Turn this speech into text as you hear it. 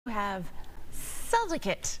Have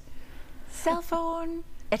Celticate, cell phone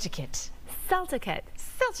etiquette. Celticate.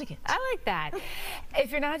 Celticate. I like that. If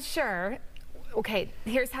you're not sure, okay,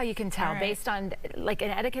 here's how you can tell based on like an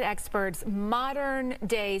etiquette expert's modern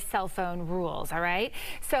day cell phone rules, all right?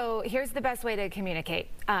 So here's the best way to communicate.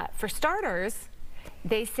 For starters,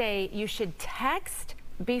 they say you should text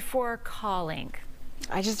before calling.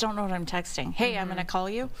 I just don't know what I'm texting. Hey, I'm going to call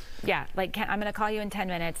you? Yeah, like I'm going to call you in 10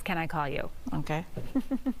 minutes. Can I call you? Okay.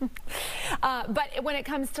 But when it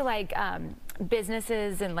comes to like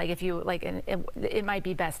businesses and like if you like, it might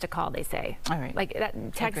be best to call, they say. All right. Like that,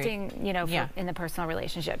 texting, you know, in the personal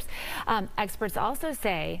relationships. Experts also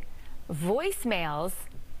say voicemails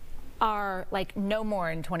are like no more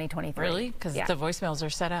in 2023. Really? Because the voicemails are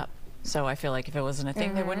set up. So I feel like if it wasn't a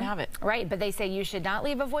thing, they wouldn't have it. Right, but they say you should not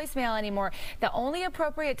leave a voicemail anymore. The only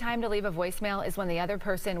appropriate time to leave a voicemail is when the other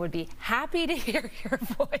person would be happy to hear your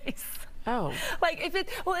voice. Oh. Like if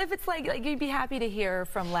it's like you'd be happy to hear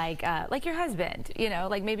from like your husband, you know,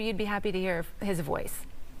 like maybe you'd be happy to hear his voice.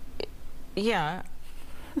 Yeah.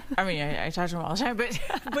 I mean, I talk to him all the time,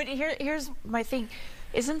 but here's my thing.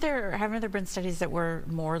 Haven't there been studies that we're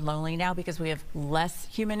more lonely now because we have less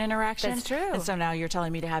human interaction? That's true. And so now you're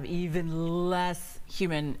telling me to have even less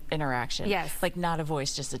human interaction. Yes. Like not a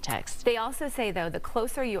voice, just a text. They also say, though, the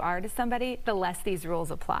closer you are to somebody, the less these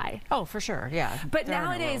rules apply. Oh, for sure, yeah. But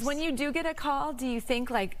nowadays, when you do get a call, do you think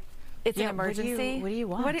like, it's an emergency? What do you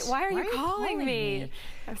want? Why are you calling me?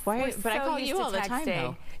 But I call you all the time,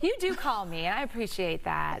 though. You do call me, and I appreciate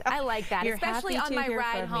that. I like that, especially on my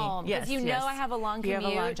ride home, because you know I have a long commute. You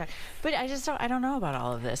have a long drive. But I don't know about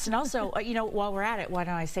all of this. And also, you know, while we're at it, why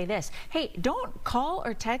don't I say this? Hey, don't call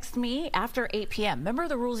or text me after 8 p.m. Remember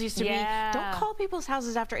the rules used to be, don't call people's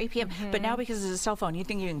houses after 8 p.m. But now because it's a cell phone, you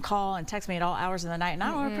think you can call and text me at all hours of the night, and I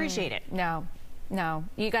don't appreciate it. No.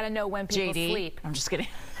 You got to know when people sleep. I'm just kidding.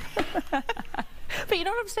 But you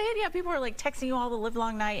know what I'm saying? Yeah, people are like texting you all the live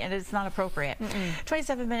long night, and it's not appropriate.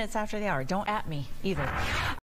 27 minutes after the hour. Don't at me either.